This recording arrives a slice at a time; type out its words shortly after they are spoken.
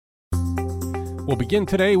We'll begin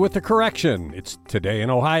today with a correction. It's Today in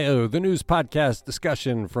Ohio, the news podcast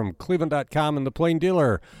discussion from Cleveland.com and The Plain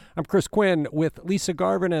Dealer. I'm Chris Quinn with Lisa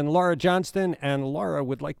Garvin and Laura Johnston, and Laura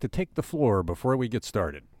would like to take the floor before we get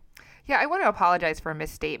started. Yeah, I want to apologize for a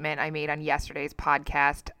misstatement I made on yesterday's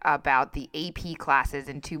podcast about the AP classes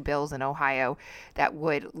in two bills in Ohio that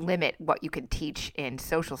would limit what you could teach in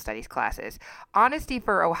social studies classes. Honesty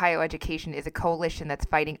for Ohio Education is a coalition that's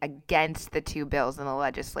fighting against the two bills in the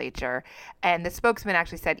legislature. And the spokesman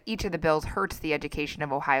actually said each of the bills hurts the education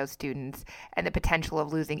of Ohio students, and the potential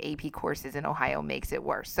of losing AP courses in Ohio makes it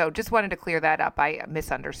worse. So just wanted to clear that up. I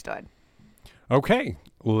misunderstood. Okay,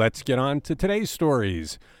 let's get on to today's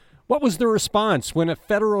stories. What was the response when a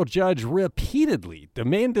federal judge repeatedly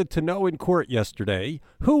demanded to know in court yesterday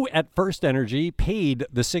who at FirstEnergy paid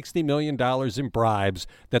the $60 million in bribes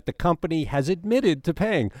that the company has admitted to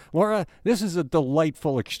paying? Laura, this is a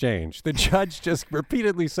delightful exchange. The judge just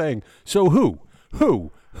repeatedly saying, so who?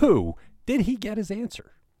 Did he get his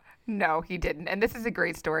answer? No, he didn't. And this is a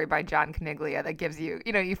great story by John Caniglia that gives you,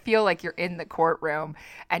 you feel like you're in the courtroom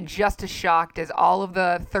and just as shocked as all of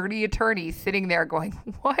the 30 attorneys sitting there going,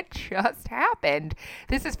 what just happened?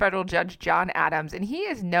 This is federal judge John Adams, and he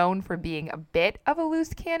is known for being a bit of a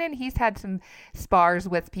loose cannon. He's had some spars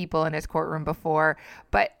with people in his courtroom before,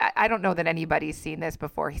 but I don't know that anybody's seen this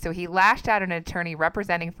before. So he lashed out at an attorney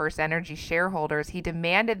representing FirstEnergy shareholders. He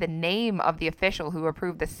demanded the name of the official who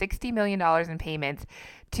approved the $60 million in payments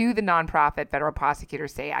to the nonprofit federal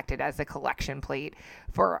prosecutors say acted as a collection plate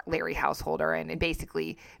for Larry Householder and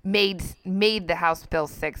basically made the House Bill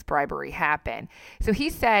 6 bribery happen. So he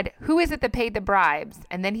said, who is it that paid the bribes?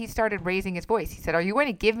 And then he started raising his voice. He said, are you going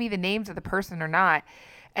to give me the names of the person or not?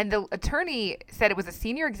 And the attorney said it was a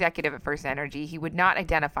senior executive at FirstEnergy. He would not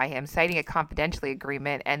identify him, citing a confidentiality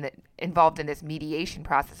agreement and involved in this mediation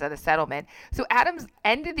process of the settlement. So Adams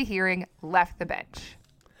ended the hearing, left the bench.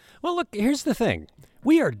 Well, look, here's the thing.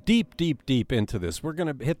 We are deep into this. We're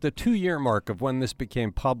going to hit the 2-year mark of when this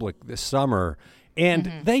became public this summer.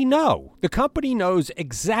 And they know, the company knows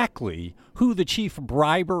exactly who the chief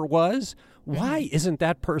briber was. Why isn't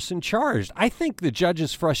that person charged? I think the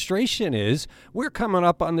judge's frustration is we're coming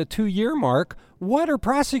up on the 2-year mark. What are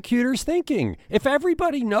prosecutors thinking? If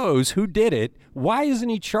everybody knows who did it, why isn't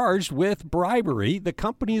he charged with bribery the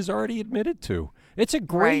company has already admitted to? It's a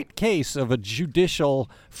great case of a judicial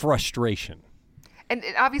frustration. And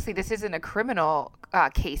obviously, this isn't a criminal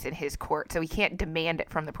case in his court, so he can't demand it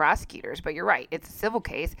from the prosecutors. But you're right. It's a civil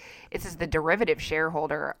case. This is the derivative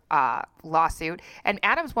shareholder lawsuit. And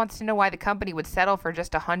Adams wants to know why the company would settle for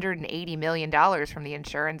just $180 million from the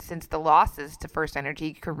insurance, since the losses to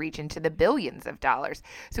FirstEnergy could reach into the billions of dollars.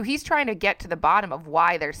 So he's trying to get to the bottom of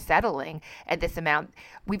why they're settling at this amount.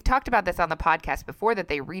 We've talked about this on the podcast before, that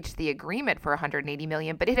they reached the agreement for $180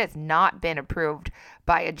 million, but it has not been approved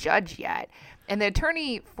by a judge yet. And the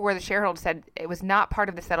attorney for the shareholder said it was not part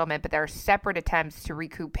of the settlement, but there are separate attempts to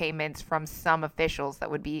recoup payments from some officials that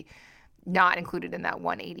would be not included in that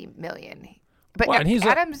 $180 million. But well,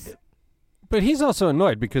 Adams... But he's also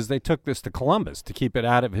annoyed because they took this to Columbus to keep it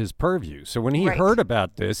out of his purview. So when he heard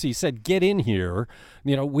about this, he said, get in here.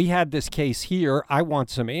 We had this case here. I want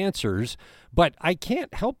some answers. But I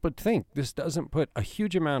can't help but think this doesn't put a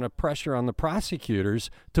huge amount of pressure on the prosecutors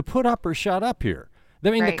to put up or shut up here. I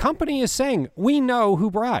mean, the company is saying, we know who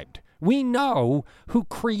bribed. We know who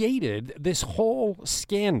created this whole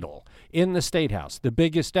scandal in the State House, the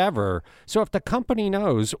biggest ever. So if the company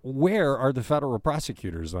knows, where are the federal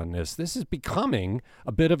prosecutors on this? This is becoming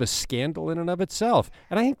a bit of a scandal in and of itself.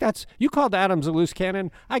 And I think you called Adams a loose cannon.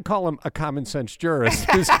 I call him a common sense jurist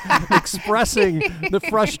who's expressing the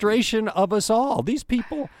frustration of us all. These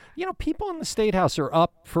people, people in the State House are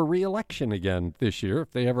up for re-election again this year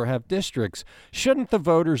if they ever have districts. Shouldn't the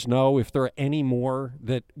voters know if there are any more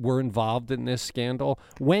that were involved in this scandal?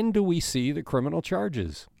 When do we see the criminal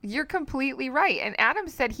charges? You're completely right. And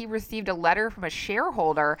Adams said he received a letter from a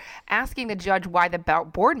shareholder asking the judge why the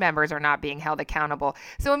board members are not being held accountable.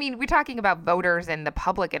 So, we're talking about voters and the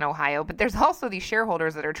public in Ohio, but there's also these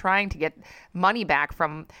shareholders that are trying to get money back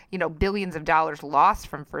from, billions of dollars lost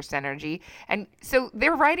from FirstEnergy. And so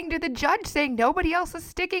they're writing to the judge saying nobody else is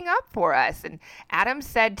sticking up for us. And Adams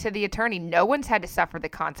said to the attorney, no one's had to suffer the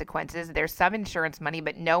consequences. There's some insurance money,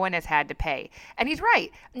 but no one has had to pay. And he's right.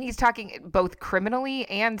 And he's talking both criminally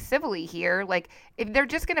and civilly here. Like, if they're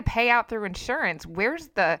just going to pay out through insurance, where's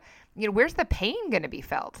the pain going to be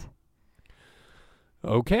felt?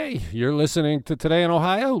 Okay, you're listening to Today in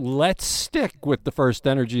Ohio. Let's stick with the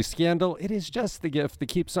FirstEnergy scandal. It is just the gift that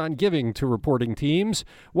keeps on giving to reporting teams.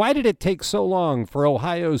 Why did it take so long for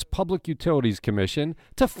Ohio's Public Utilities Commission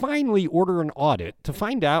to finally order an audit to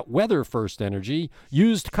find out whether FirstEnergy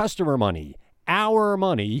used customer money, our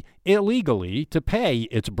money, illegally to pay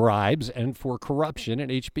its bribes and for corruption at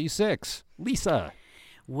HB6? Lisa.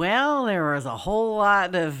 Well, there was a whole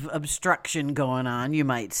lot of obstruction going on, you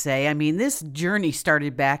might say. I mean, this journey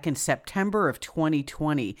started back in September of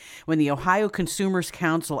 2020 when the Ohio Consumers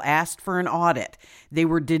Council asked for an audit. They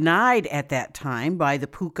were denied at that time by the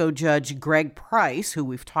PUCO judge Greg Price, who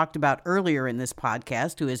we've talked about earlier in this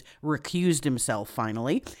podcast, who has recused himself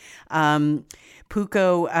finally. PUCO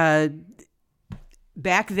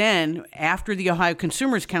back then, after the Ohio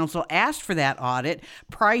Consumers Council asked for that audit,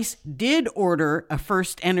 Price did order a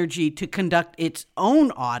FirstEnergy to conduct its own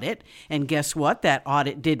audit. And guess what? That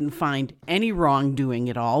audit didn't find any wrongdoing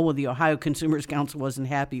at all. Well, the Ohio Consumers Council wasn't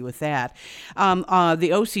happy with that. The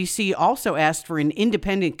OCC also asked for an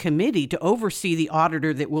independent committee to oversee the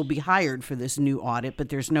auditor that will be hired for this new audit, but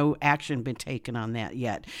there's no action been taken on that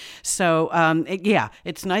yet. So,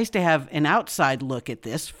 it's nice to have an outside look at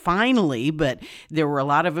this, finally, but there were a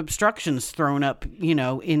lot of obstructions thrown up,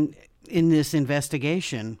 in this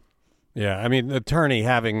investigation. Yeah, I mean, the attorney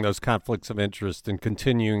having those conflicts of interest and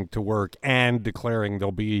continuing to work and declaring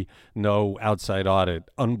there'll be no outside audit.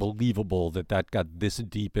 Unbelievable that got this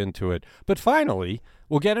deep into it. But finally,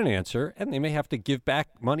 we'll get an answer, and they may have to give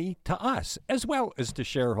back money to us, as well as to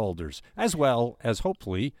shareholders, as well as,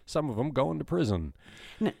 hopefully, some of them going to prison.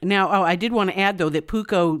 Now, I did want to add, though, that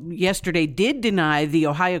PUCO yesterday did deny the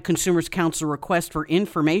Ohio Consumers Council request for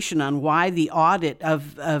information on why the audit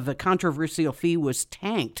of a controversial fee was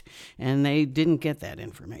tanked, and they didn't get that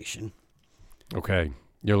information. Okay,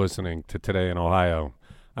 you're listening to Today in Ohio.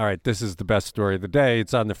 All right, this is the best story of the day.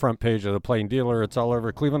 It's on the front page of the Plain Dealer. It's all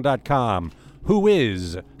over Cleveland.com. Who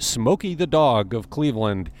is Smokey the Dog of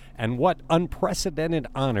Cleveland, and what unprecedented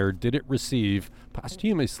honor did it receive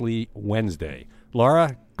posthumously Wednesday?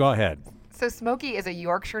 Laura, go ahead. So Smokey is a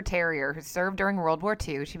Yorkshire Terrier who served during World War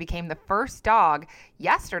II. She became the first dog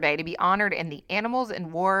yesterday to be honored in the Animals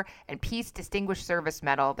in War and Peace Distinguished Service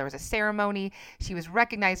Medal. There was a ceremony. She was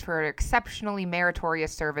recognized for her exceptionally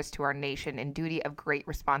meritorious service to our nation and duty of great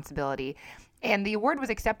responsibility. And the award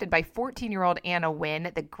was accepted by 14-year-old Anna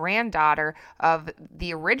Wynn, the granddaughter of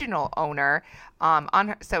the original owner.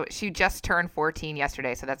 So she just turned 14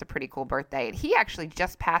 yesterday, so that's a pretty cool birthday. And he actually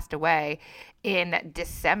just passed away in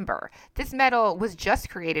December. This medal was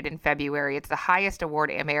just created in February. It's the highest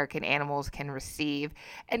award American animals can receive.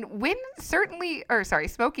 And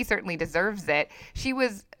Smokey certainly deserves it. She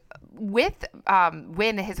was with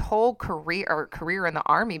Wynn his whole career in the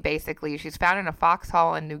Army, basically. She's found in a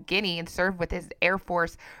foxhole in New Guinea and served with his Air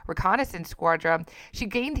Force Reconnaissance Squadron. She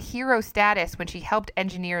gained hero status when she helped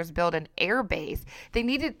engineers build an air base.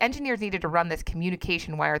 Engineers needed to run this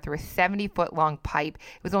communication wire through a 70-foot long pipe.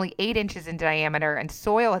 It was only 8 inches in diameter, and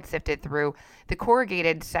soil had sifted through the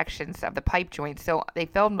corrugated sections of the pipe joints, so they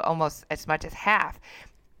filled almost as much as half.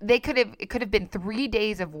 It could have been 3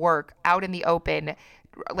 days of work out in the open,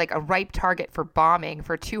 like a ripe target for bombing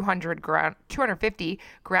for 250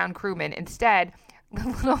 ground crewmen. Instead,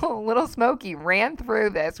 little Smokey ran through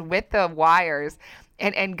this with the wires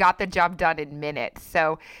and got the job done in minutes.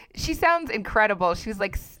 So she sounds incredible. She was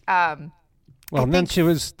like, and then she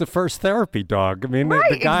was the first therapy dog. I mean, right,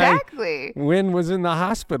 the guy, exactly. Wynn was in the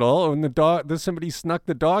hospital, and somebody snuck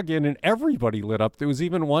the dog in, and everybody lit up. There was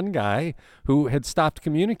even one guy who had stopped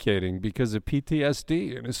communicating because of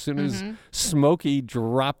PTSD, and as soon as Smokey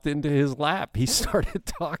dropped into his lap, he started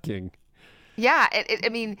talking. Yeah,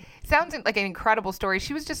 sounds like an incredible story.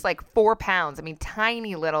 She was just like 4 pounds. I mean,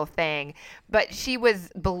 tiny little thing. But she was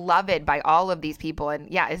beloved by all of these people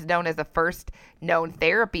and, is known as the first known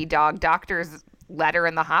therapy dog. Doctors let her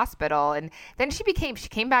in the hospital. And then she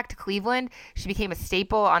came back to Cleveland. She became a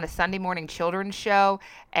staple on a Sunday morning children's show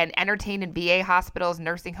and entertained in VA hospitals,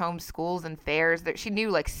 nursing homes, schools, and fairs. She knew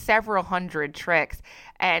like several hundred tricks.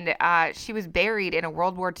 And she was buried in a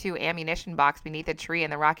World War II ammunition box beneath a tree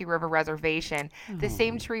in the Rocky River Reservation, the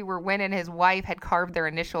same tree where Wynn and his wife had carved their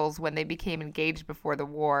initials when they became engaged before the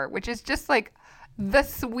war, which is just like the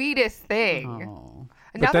sweetest thing. Oh.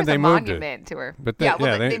 And now there's a monument to her. But they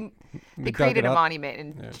created a monument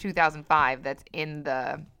in 2005 that's in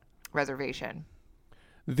the reservation.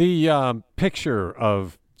 The picture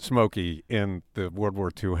of Smokey in the World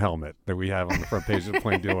War II helmet that we have on the front page of the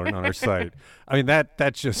Plain Dealer and on our site. I mean,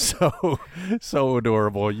 that's just so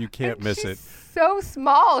adorable. You can't miss it. so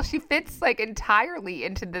small. She fits like entirely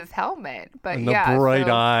into this helmet. But and the bright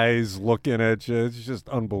eyes looking at you. It's just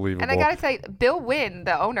unbelievable. And I got to say, Bill Wynn,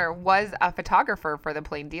 the owner, was a photographer for the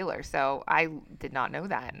plane dealer. So I did not know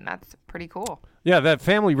that. And that's pretty cool. Yeah, that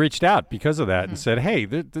family reached out because of that and said, hey,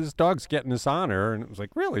 this dog's getting this honor. And it was like,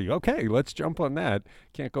 really? Okay, let's jump on that.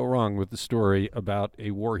 Can't go wrong with the story about a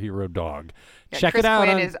war hero dog. Yeah, Check Chris it out.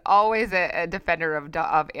 Quinn is always a defender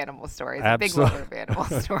of animal stories, a big lover of animal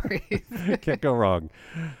stories. Can't go wrong.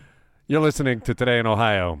 You're listening to Today in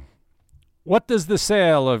Ohio. What does the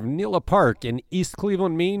sale of Nela Park in East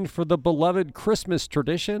Cleveland mean for the beloved Christmas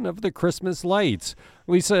tradition of the Christmas lights?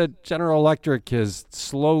 Lisa, General Electric has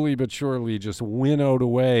slowly but surely just winnowed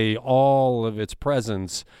away all of its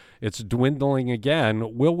presence. It's dwindling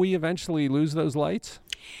again. Will we eventually lose those lights?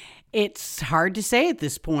 It's hard to say at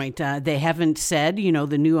this point. They haven't said,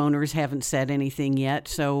 the new owners haven't said anything yet,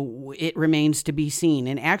 so it remains to be seen.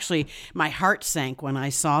 And actually, my heart sank when I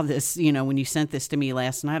saw this, when you sent this to me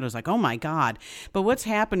last night. I was like, oh my God. But what's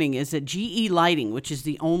happening is that GE Lighting, which is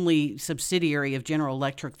the only subsidiary of General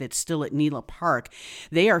Electric that's still at Nela Park,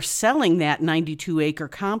 they are selling that 92-acre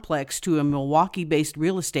complex to a Milwaukee-based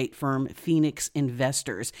real estate firm, Phoenix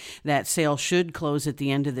Investors. That sale should close at the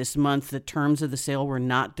end of this month. The terms of the sale were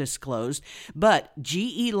not disclosed, but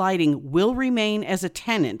GE Lighting will remain as a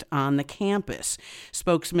tenant on the campus.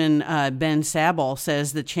 Spokesman Ben Sabol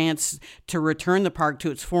says the chance to return the park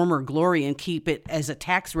to its former glory and keep it as a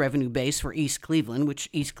tax revenue base for East Cleveland, which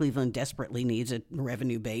East Cleveland desperately needs a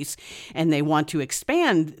revenue base, and they want to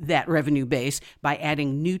expand that revenue base by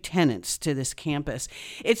adding new tenants to this campus.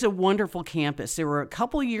 It's a wonderful campus. There were a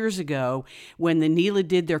couple years ago when the Nela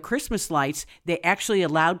did their Christmas lights, they actually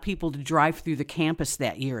allowed people to drive through the campus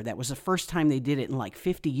that year. That was the first time they did it in like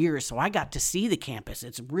 50 years. So I got to see the campus.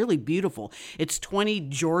 It's really beautiful. It's 20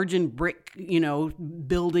 Georgian brick,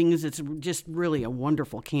 buildings. It's just really a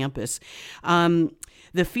wonderful campus.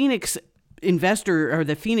 The Phoenix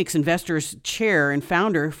Investors chair and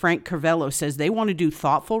founder, Frank Carvello, says they want to do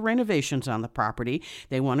thoughtful renovations on the property.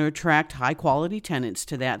 They want to attract high quality tenants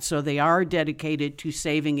to that. So they are dedicated to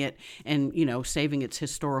saving it and, saving its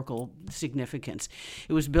historical significance.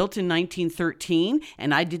 It was built in 1913,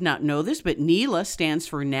 and I did not know this, but NELA stands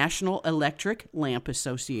for National Electric Lamp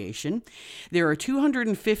Association. There are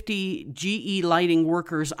 250 GE lighting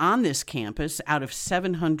workers on this campus out of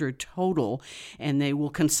 700 total, and they will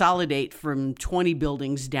consolidate from 20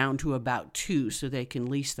 buildings down to about 2 so they can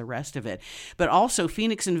lease the rest of it. But also,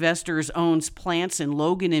 Phoenix Investors owns plants in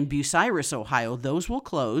Logan and Bucyrus, Ohio. Those will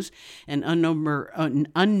close. An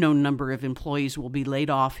unknown number of employees will be laid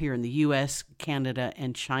off here in the U.S., Canada,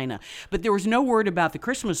 and China. But there was no word about the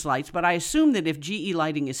Christmas lights, but I assume that if GE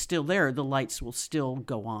Lighting is still there, the lights will still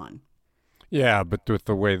go on. Yeah, but with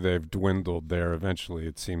the way they've dwindled there, eventually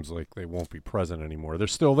it seems like they won't be present anymore. They're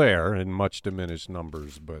still there in much diminished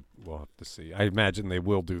numbers, but we'll have to see. I imagine they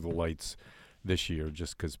will do the lights this year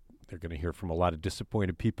just because they're going to hear from a lot of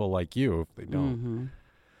disappointed people like you if they don't. Mm-hmm.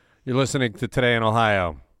 You're listening to Today in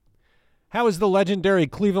Ohio. How is the legendary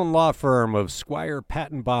Cleveland law firm of Squire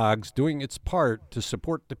Patton Boggs doing its part to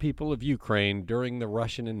support the people of Ukraine during the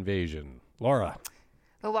Russian invasion? Laura.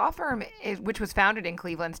 The law firm, which was founded in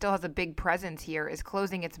Cleveland, still has a big presence here, is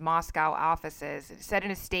closing its Moscow offices. It said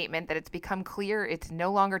in a statement that it's become clear it's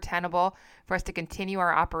no longer tenable for us to continue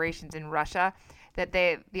our operations in Russia, that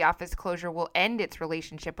the office closure will end its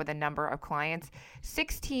relationship with a number of clients.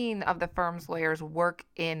 16 of the firm's lawyers work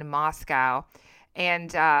in Moscow.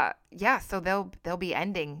 And, so they'll be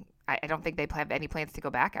ending. I don't think they have any plans to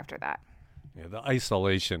go back after that. Yeah, the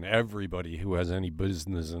isolation, everybody who has any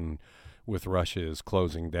business with Russia is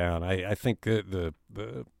closing down. I think the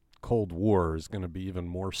Cold War is going to be even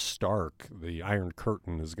more stark. The Iron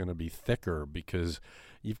Curtain is going to be thicker because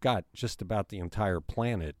you've got just about the entire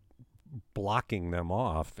planet blocking them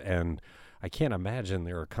off, and I can't imagine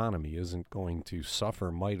their economy isn't going to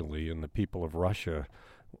suffer mightily, and the people of Russia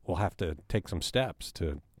will have to take some steps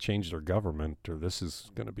to change their government, or this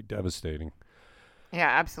is going to be devastating. Yeah,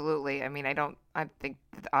 absolutely. I mean, I think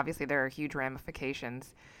obviously there are huge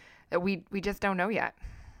ramifications that we just don't know yet.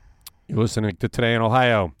 You're listening to Today in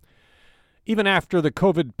Ohio. Even after the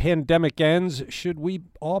COVID pandemic ends, should we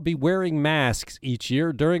all be wearing masks each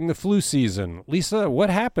year during the flu season? Lisa, what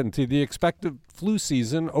happened to the expected flu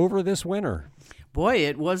season over this winter? Boy,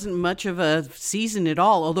 it wasn't much of a season at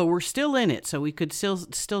all, although we're still in it, so we could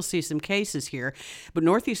still see some cases here. But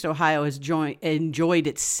Northeast Ohio has enjoyed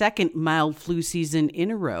its second mild flu season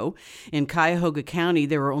in a row. In Cuyahoga County,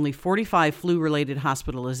 there were only 45 flu-related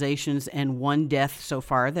hospitalizations and one death so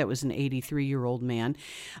far. That was an 83-year-old man.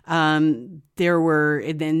 And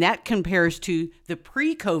that compares to the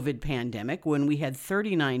pre-COVID pandemic when we had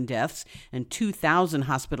 39 deaths and 2,000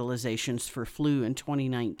 hospitalizations for flu in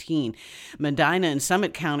 2019. Medina and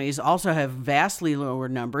Summit counties also have vastly lower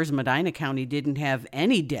numbers. Medina County didn't have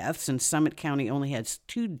any deaths, and Summit County only has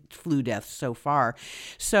 2 flu deaths so far.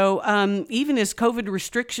 So even as COVID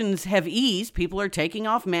restrictions have eased, people are taking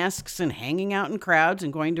off masks and hanging out in crowds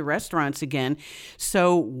and going to restaurants again.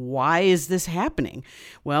 So why is this happening?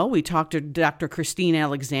 Well, we talked to Dr. Christine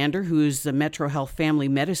Alexander, who is the Metro Health Family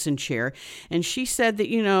Medicine Chair, and she said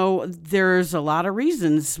that, there's a lot of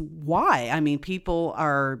reasons why. I mean, people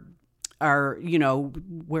are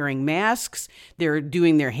wearing masks, they're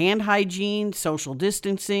doing their hand hygiene, social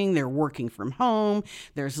distancing, they're working from home,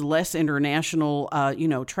 there's less international,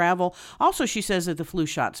 travel. Also, she says that the flu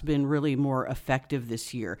shot's been really more effective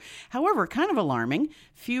this year. However, kind of alarming,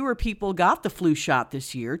 fewer people got the flu shot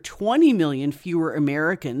this year. 20 million fewer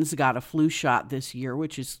Americans got a flu shot this year,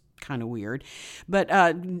 which is kind of weird. But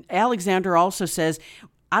Alexander also says,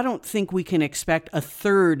 I don't think we can expect a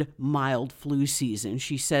third mild flu season,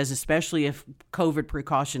 she says, especially if COVID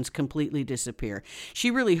precautions completely disappear.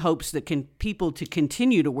 She really hopes that people to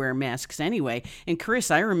continue to wear masks anyway. And Chris,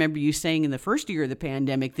 I remember you saying in the first year of the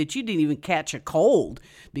pandemic that you didn't even catch a cold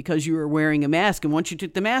because you were wearing a mask. And once you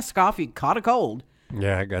took the mask off, you caught a cold.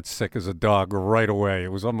 Yeah, I got sick as a dog right away.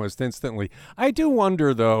 It was almost instantly. I do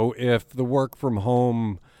wonder, though, if the work from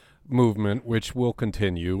home movement, which will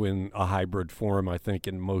continue in a hybrid form, I think,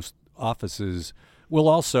 in most offices, will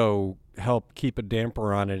also help keep a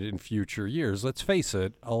damper on it in future years. Let's face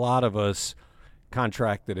it, a lot of us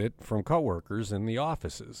contracted it from coworkers in the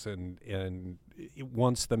offices. And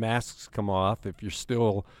once the masks come off, if you're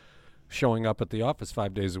still showing up at the office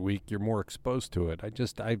 5 days a week, you're more exposed to it.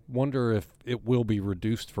 I wonder if it will be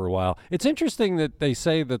reduced for a while. It's interesting that they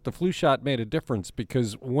say that the flu shot made a difference,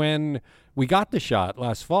 because when we got the shot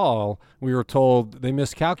last fall, we were told they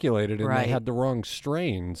miscalculated and Right. they had the wrong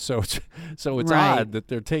strain. So it's Right. odd that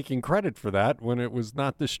they're taking credit for that when it was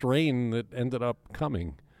not the strain that ended up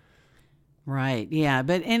coming. Right. Yeah.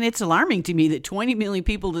 And it's alarming to me that 20 million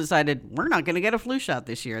people decided we're not going to get a flu shot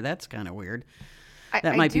this year. That's kind of weird.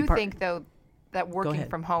 I do think, though, that working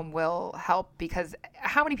from home will help, because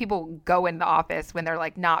how many people go in the office when they're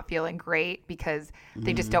like not feeling great because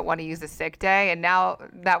they just don't want to use a sick day, and now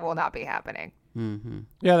that will not be happening. Mm-hmm.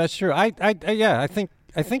 Yeah, that's true. I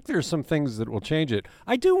think there's some things that will change it.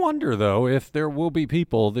 I do wonder, though, if there will be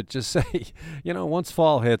people that just say, once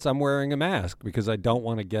fall hits, I'm wearing a mask because I don't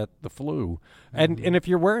want to get the flu. And if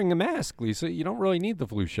you're wearing a mask, Lisa, you don't really need the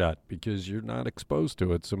flu shot because you're not exposed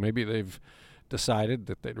to it. So maybe they've decided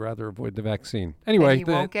that they'd rather avoid the vaccine. Anyway, you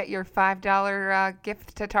won't get your $5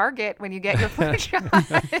 gift to Target when you get your flu shot.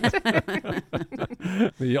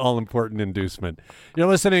 The all-important inducement. You're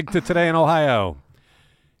listening to Today in Ohio.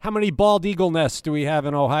 How many bald eagle nests do we have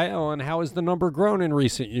in Ohio, and how has the number grown in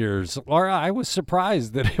recent years? Laura, I was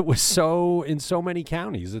surprised that it was in so many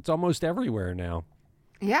counties. It's almost everywhere now.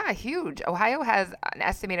 Yeah, huge. Ohio has an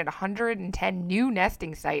estimated 110 new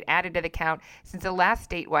nesting sites added to the count since the last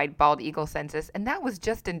statewide bald eagle census, and that was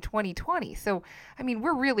just in 2020. So,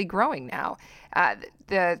 we're really growing now.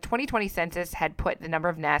 The 2020 census had put the number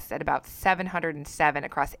of nests at about 707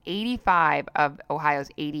 across 85 of Ohio's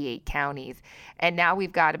 88 counties, and now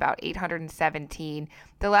we've got about 817.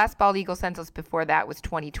 The last bald eagle census before that was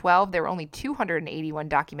 2012. There were only 281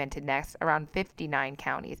 documented nests around 59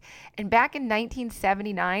 counties. And back in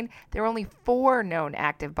 1979, there were only 4 known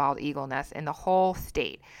active bald eagle nests in the whole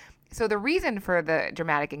state. So the reason for the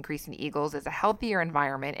dramatic increase in eagles is a healthier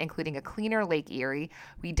environment, including a cleaner Lake Erie.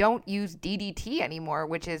 We don't use DDT anymore,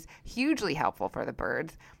 which is hugely helpful for the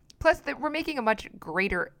birds. Plus, we're making a much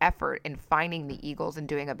greater effort in finding the eagles and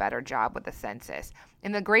doing a better job with the census.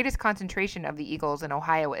 And the greatest concentration of the eagles in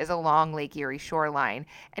Ohio is along Lake Erie shoreline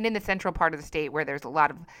and in the central part of the state where there's a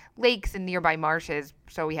lot of lakes and nearby marshes,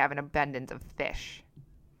 so we have an abundance of fish.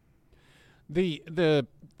 The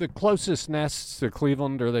closest nests to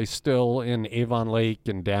Cleveland, are they still in Avon Lake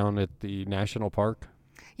and down at the national park?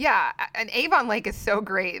 Yeah, and Avon Lake is so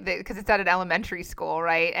great because it's at an elementary school,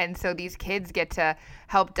 right? And so these kids get to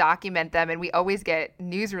help document them. And we always get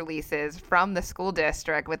news releases from the school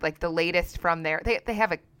district with like the latest from there. They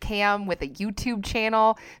have a cam with a YouTube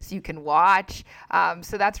channel so you can watch.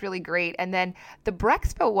 So that's really great. And then the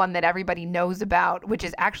Brecksville one that everybody knows about, which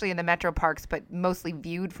is actually in the metro parks, but mostly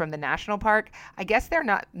viewed from the national park. I guess they're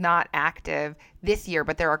not active this year,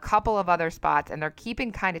 but there are a couple of other spots, and they're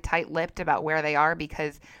keeping kind of tight-lipped about where they are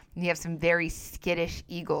because you have some very skittish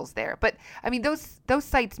eagles there. But I mean, those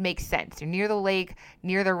sites make sense. You're near the lake,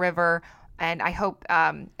 near the river. And I hope,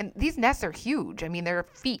 and these nests are huge. I mean, they're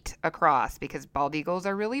feet across because bald eagles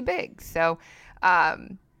are really big. So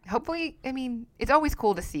hopefully, I mean, it's always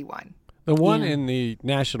cool to see one. The one in the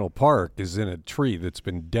national park is in a tree that's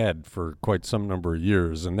been dead for quite some number of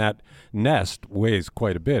years, and that nest weighs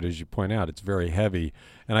quite a bit, as you point out. It's very heavy,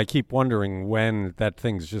 and I keep wondering when that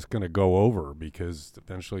thing's just going to go over because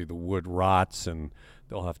eventually the wood rots and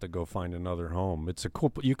they'll have to go find another home. It's a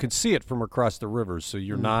cool. You can see it from across the river, so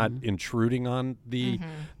you're not intruding on the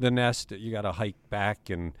nest. You got to hike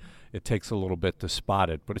back, and it takes a little bit to spot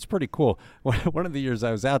it, but it's pretty cool. One of the years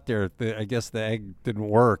I was out there, I guess the egg didn't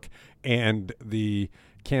work, and the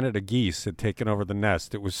Canada geese had taken over the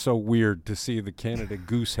nest. It was so weird to see the Canada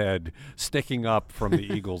goose head sticking up from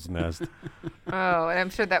the eagle's nest. Oh, and I'm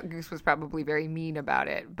sure that goose was probably very mean about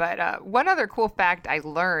it. But one other cool fact I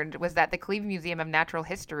learned was that the Cleveland Museum of Natural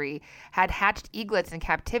History had hatched eaglets in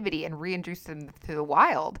captivity and reintroduced them to the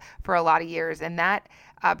wild for a lot of years. And that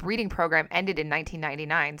breeding program ended in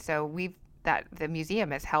 1999. So the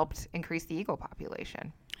museum has helped increase the eagle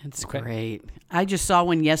population. It's great. I just saw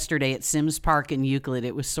one yesterday at Sims Park in Euclid.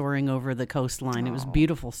 It was soaring over the coastline. It was a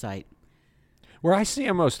beautiful sight. Where I see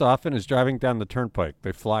them most often is driving down the turnpike.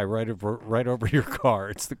 They fly right over your car.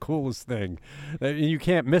 It's the coolest thing. You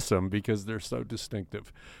can't miss them because they're so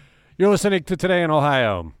distinctive. You're listening to Today in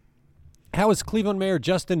Ohio. How is Cleveland Mayor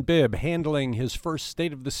Justin Bibb handling his first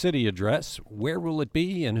State of the City address? Where will it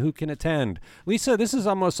be and who can attend? Lisa, this is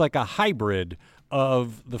almost like a hybrid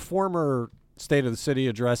of the former State of the City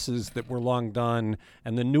addresses that were long done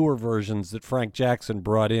and the newer versions that Frank Jackson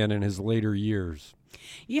brought in his later years.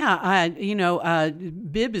 Yeah,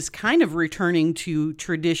 Bibb is kind of returning to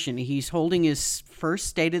tradition. He's holding his first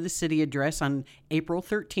State of the City address on April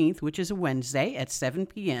 13th, which is a Wednesday at 7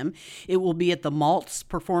 p.m. It will be at the Maltz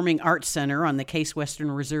Performing Arts Center on the Case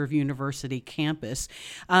Western Reserve University campus.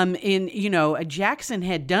 Jackson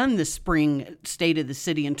had done the spring State of the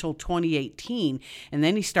City until 2018, and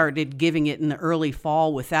then he started giving it in the early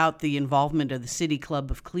fall without the involvement of the City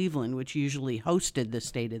Club of Cleveland, which usually hosted the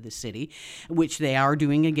State of the City, which they are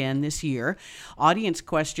doing again this year. Audience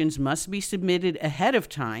questions must be submitted ahead of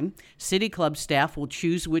time. City Club staff will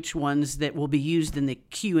choose which ones that will be used in the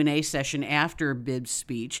Q&A session after Bibb's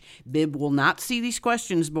speech. Bibb will not see these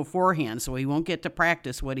questions beforehand, so he won't get to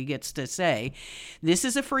practice what he gets to say. This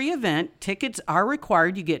is a free event. Tickets are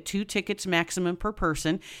required. You get 2 tickets maximum per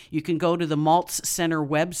person. You can go to the Maltz Center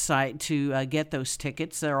website to get those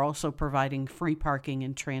tickets. They're also providing free parking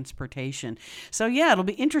and transportation. So, yeah, it'll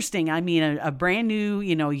be interesting. I mean, a brand new,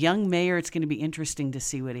 young mayor. It's going to be interesting to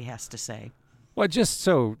see what he has to say. Well, just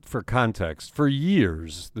so for context, for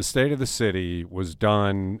years, the State of the City was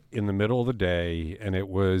done in the middle of the day, and it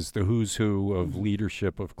was the who's who of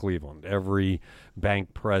leadership of Cleveland. Every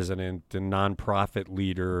bank president and nonprofit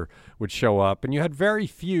leader would show up, and you had very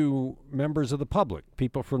few members of the public,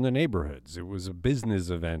 people from the neighborhoods. It was a business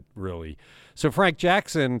event, really. So Frank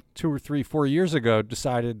Jackson, 2 or 3, 4 years ago,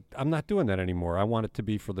 decided, I'm not doing that anymore. I want it to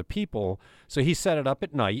be for the people. So he set it up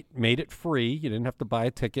at night, made it free. You didn't have to buy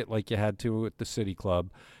a ticket like you had to at the City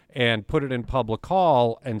Club, and put it in public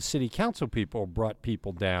hall, and city council people brought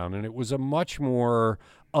people down. And it was a much more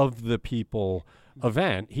of the people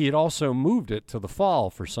event. He had also moved it to the fall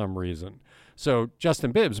for some reason. So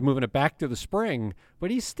Justin Bibb's moving it back to the spring,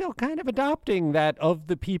 but he's still kind of adopting that of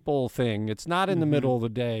the people thing. It's not in the middle of the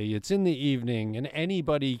day. It's in the evening, and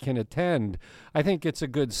anybody can attend. I think it's a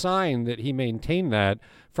good sign that he maintained that.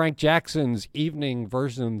 Frank Jackson's evening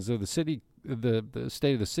versions of the State of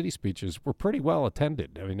the City speeches were pretty well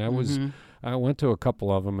attended. I mean, I went to a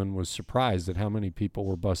couple of them and was surprised at how many people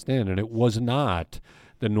were bussed in, and it was not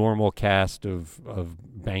the normal cast of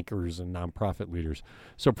bankers and nonprofit leaders.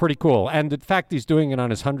 So pretty cool. And the fact he's doing it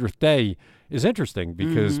on his 100th day is interesting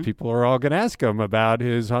because people are all going to ask him about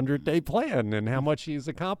his 100-day plan and how much he's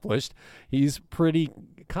accomplished. He's pretty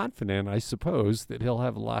confident, I suppose, that he'll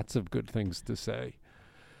have lots of good things to say.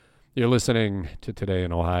 You're listening to Today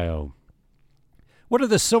in Ohio. What are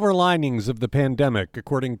the silver linings of the pandemic,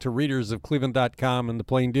 according to readers of Cleveland.com and The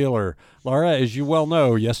Plain Dealer? Laura, as you well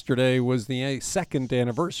know, yesterday was the second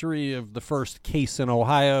anniversary of the first case in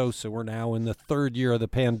Ohio, so we're now in the third year of the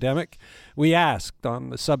pandemic. We asked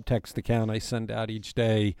on the subtext account I send out each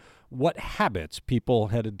day what habits people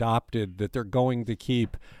had adopted that they're going to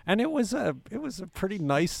keep, and it was a pretty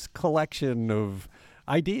nice collection of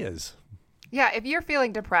ideas. Yeah, if you're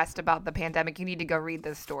feeling depressed about the pandemic, you need to go read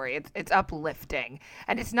this story. It's uplifting.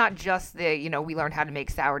 And it's not just we learned how to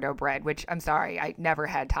make sourdough bread, which I'm sorry, I never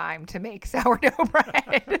had time to make sourdough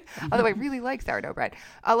bread. Although I really like sourdough bread.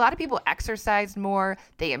 A lot of people exercised more.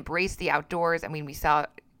 They embraced the outdoors. I mean, we saw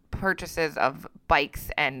purchases of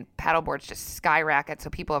bikes and paddleboards just skyrocket. So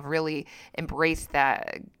people have really embraced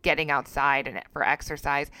that getting outside and for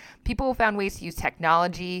exercise. People found ways to use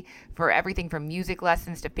technology for everything from music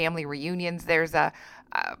lessons to family reunions. There's a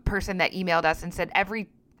person that emailed us and said every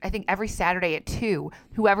Saturday at 2,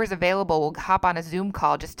 whoever's available will hop on a Zoom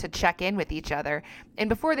call just to check in with each other. And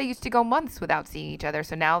before they used to go months without seeing each other.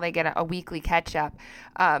 So now they get a weekly catch up.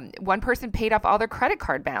 One person paid off all their credit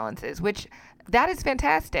card balances, which that is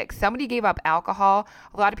fantastic. Somebody gave up alcohol.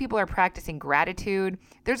 A lot of people are practicing gratitude.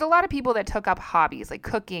 There's a lot of people that took up hobbies like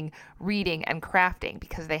cooking, reading, and crafting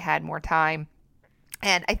because they had more time.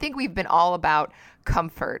 And I think we've been all about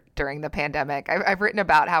comfort during the pandemic. I've written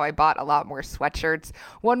about how I bought a lot more sweatshirts.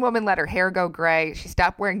 One woman let her hair go gray. She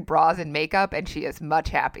stopped wearing bras and makeup, and she is much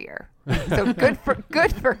happier. So good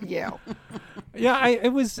for you. Yeah,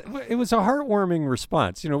 it was a heartwarming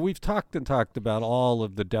response. We've talked about all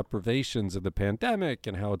of the deprivations of the pandemic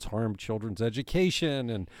and how it's harmed children's education,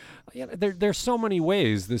 and there's so many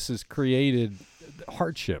ways this has created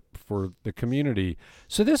hardship for the community.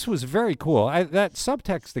 So this was very cool. That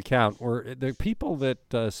subtext account, or the people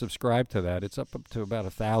that subscribe to that, it's up to about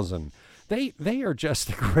 1,000. They are just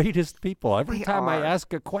the greatest people. Every time I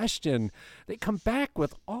ask a question, they come back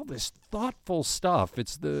with all this thoughtful stuff.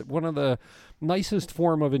 It's one of the nicest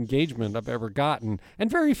form of engagement I've ever gotten.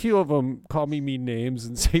 And very few of them call me mean names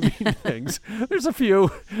and say mean things. There's a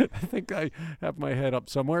few. I think I have my head up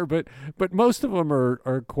somewhere, but most of them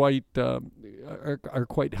are quite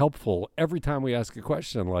helpful every time we ask a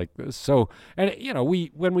question like this. So, and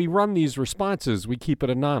when we run these responses, we keep it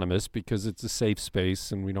anonymous because it's a safe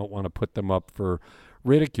space and we don't want to put them up for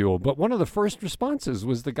ridicule. But one of the first responses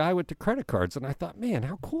was the guy with the credit cards, and I thought, man,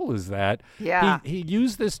 how cool is that? Yeah. He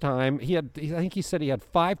used this time. I think he said he had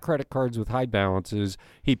 5 credit cards with high balances.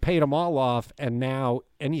 He paid them all off, and now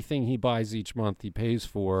anything he buys each month he pays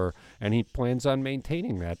for, and he plans on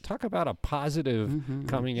maintaining that. Talk about a positive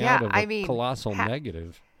coming out of a colossal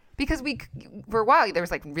negative. Because for a while, there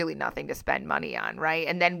was really nothing to spend money on, right?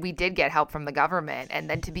 And then we did get help from the government. And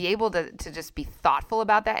then to be able to just be thoughtful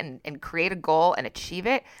about that and create a goal and achieve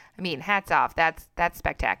it, hats off. That's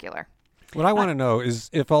spectacular. What I want to know is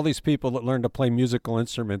if all these people that learn to play musical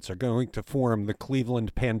instruments are going to form the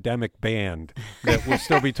Cleveland Pandemic Band that we'll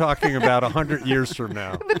still be talking about 100 years from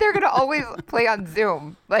now. But they're going to always play on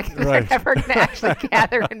Zoom. They're never going to actually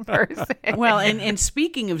gather in person. Well, and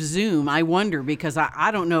speaking of Zoom, I wonder, because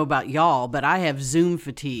I don't know about y'all, but I have Zoom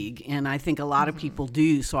fatigue, and I think a lot of people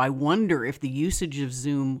do. So I wonder if the usage of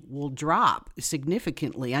Zoom will drop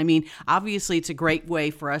significantly. Obviously, it's a great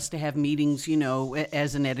way for us to have meetings,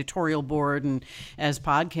 as an editorial board and as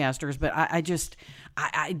podcasters, but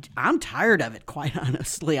I'm tired of it, quite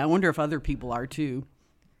honestly. I wonder if other people are too.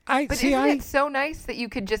 Isn't it so nice that you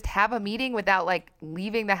could just have a meeting without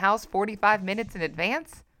leaving the house 45 minutes in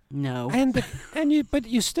advance? No. But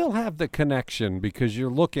you still have the connection because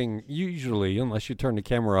you're looking, usually, unless you turn the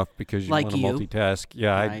camera off because you want to multitask.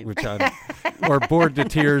 Yeah, right. Or bored to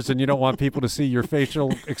tears and you don't want people to see your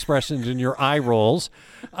facial expressions and your eye rolls.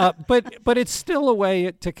 But it's still a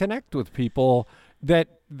way to connect with people that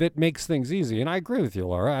makes things easy. And I agree with you,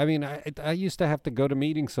 Laura. I used to have to go to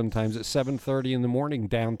meetings sometimes at 7:30 in the morning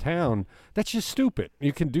downtown. That's just stupid.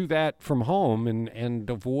 You can do that from home and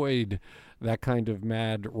avoid that kind of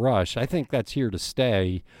mad rush. I think that's here to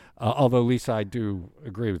stay. Although, Lisa, I do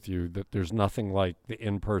agree with you that there's nothing like the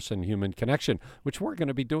in-person human connection, which we're going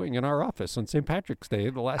to be doing in our office on St. Patrick's Day,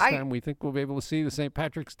 the last time we think we'll be able to see the St.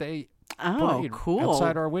 Patrick's Day cool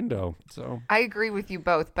outside our window. So I agree with you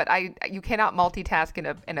both, but you cannot multitask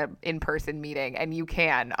in a in-person meeting, and you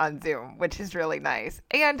can on Zoom, which is really nice.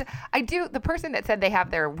 And the person that said they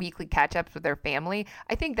have their weekly catch-ups with their family,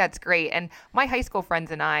 I think that's great. And my high school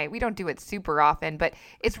friends and I, we don't do it super often, but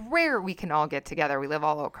it's rare we can all get together. We live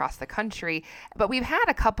all across the country, but we've had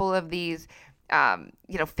a couple of these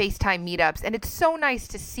FaceTime meetups, and it's so nice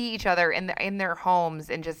to see each other in their homes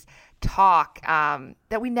and just talk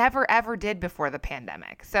that we never ever did before the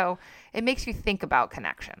pandemic. So it makes you think about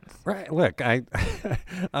connections. Right. Look,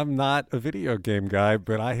 I'm not a video game guy,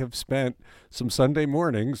 but I have spent some Sunday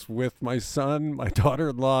mornings with my son, my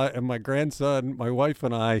daughter-in-law, and my grandson, my wife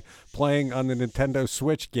and I, playing on the Nintendo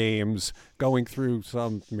Switch games, going through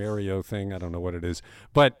some Mario thing. I don't know what it is.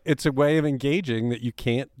 But it's a way of engaging that you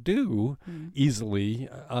can't do easily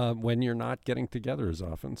when you're not getting together as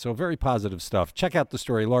often. So very positive stuff. Check out the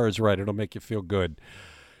story. Laura's right. It'll make you feel good.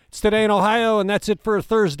 It's Today in Ohio, and that's it for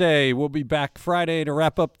Thursday. We'll be back Friday to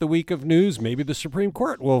wrap up the week of news. Maybe the Supreme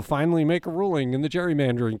Court will finally make a ruling in the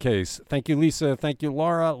gerrymandering case. Thank you, Lisa. Thank you,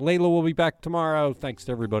 Laura. Layla will be back tomorrow. Thanks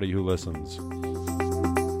to everybody who listens.